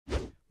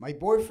My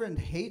boyfriend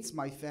hates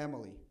my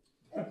family.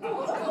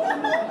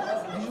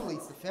 Usually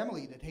it's the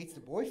family that hates the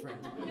boyfriend.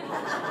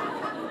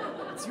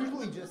 It's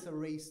usually just a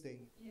race thing.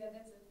 Yeah,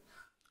 that's it.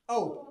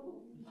 Oh,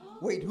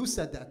 wait, who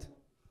said that?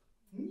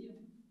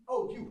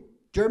 Oh, you.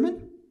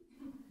 German?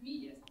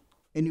 Me, yes.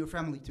 And your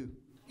family too?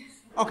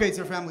 Okay, it's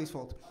your family's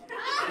fault.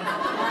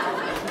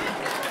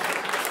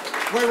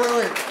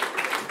 Wait.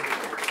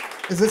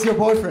 Is this your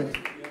boyfriend?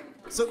 Yeah.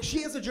 So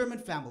she has a German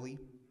family.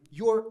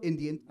 You're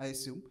Indian, I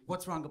assume.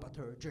 What's wrong about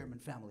her German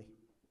family?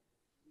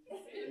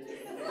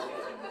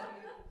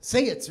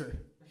 Say it, sir.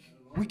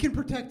 We can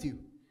protect you.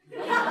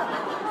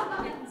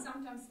 I can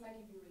sometimes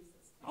slightly be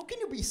racist. How can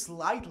you be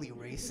slightly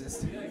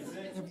racist? Yeah,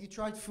 exactly. Have you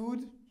tried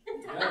food?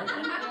 Yeah,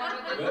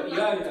 but they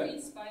Yeah. want to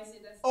eat spicy.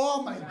 That's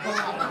Oh my god.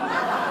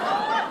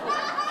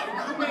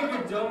 I do make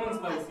it German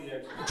spicy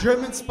actually.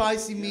 German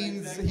spicy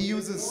means he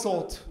uses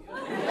salt.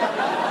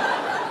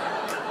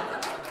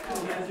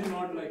 Imagine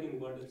not liking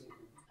butter chicken.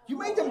 You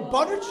made them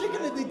butter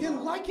chicken and they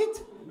didn't like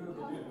it?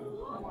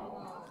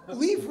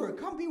 Leave her,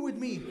 come be with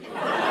me.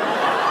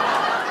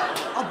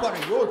 I'll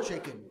butter your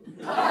chicken.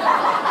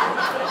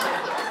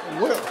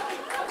 Will.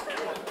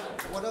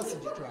 What else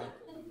did you try? A lot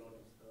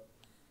of stuff.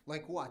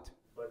 Like what?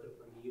 Butter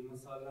paneer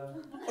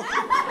masala.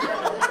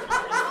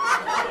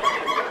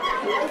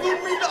 I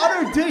didn't mean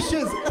other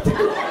dishes.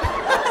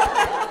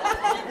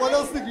 What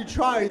else did you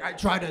try? I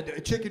tried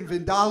a chicken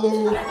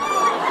vindaloo,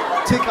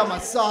 tikka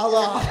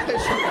masala.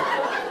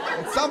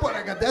 At some point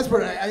I got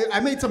desperate. I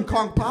made some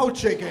Kung Pao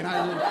chicken.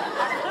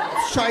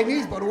 It's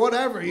Chinese, but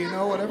whatever,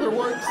 whatever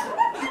works.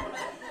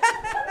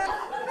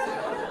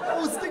 I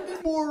was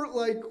thinking more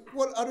like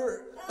what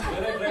other... Well,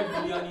 I tried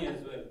biryani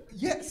as well.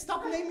 Yeah,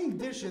 stop naming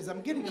dishes.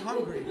 I'm getting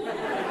hungry.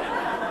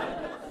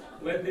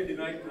 Well, they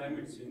denied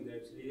climate change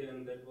actually,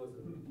 and that was...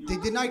 They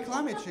deny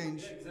climate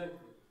change. Yeah, exactly.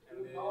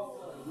 And they...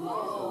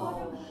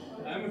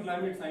 I'm a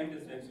climate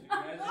scientist actually.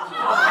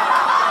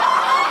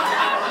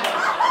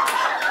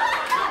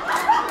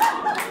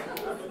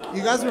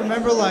 You guys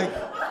remember like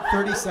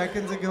 30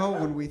 seconds ago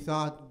when we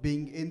thought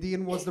being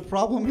Indian was the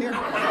problem here?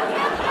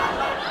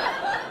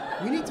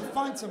 We need to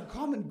find some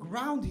common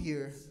ground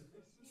here.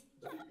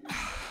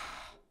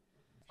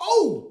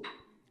 Oh!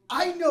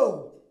 I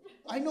know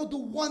the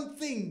one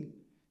thing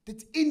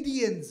that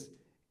Indians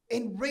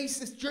and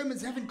racist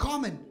Germans have in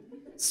common.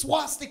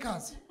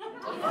 Swastikas.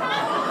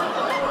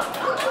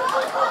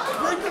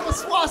 Bring them a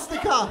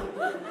swastika.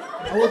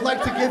 I would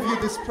like to give you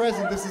this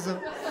present. This is a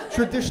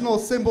traditional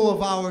symbol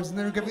of ours. And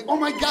then we're going to be, oh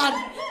my God,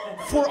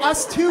 for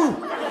us too.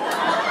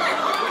 Yeah.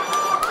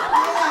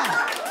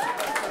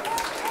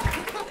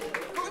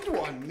 Good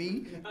one,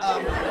 me.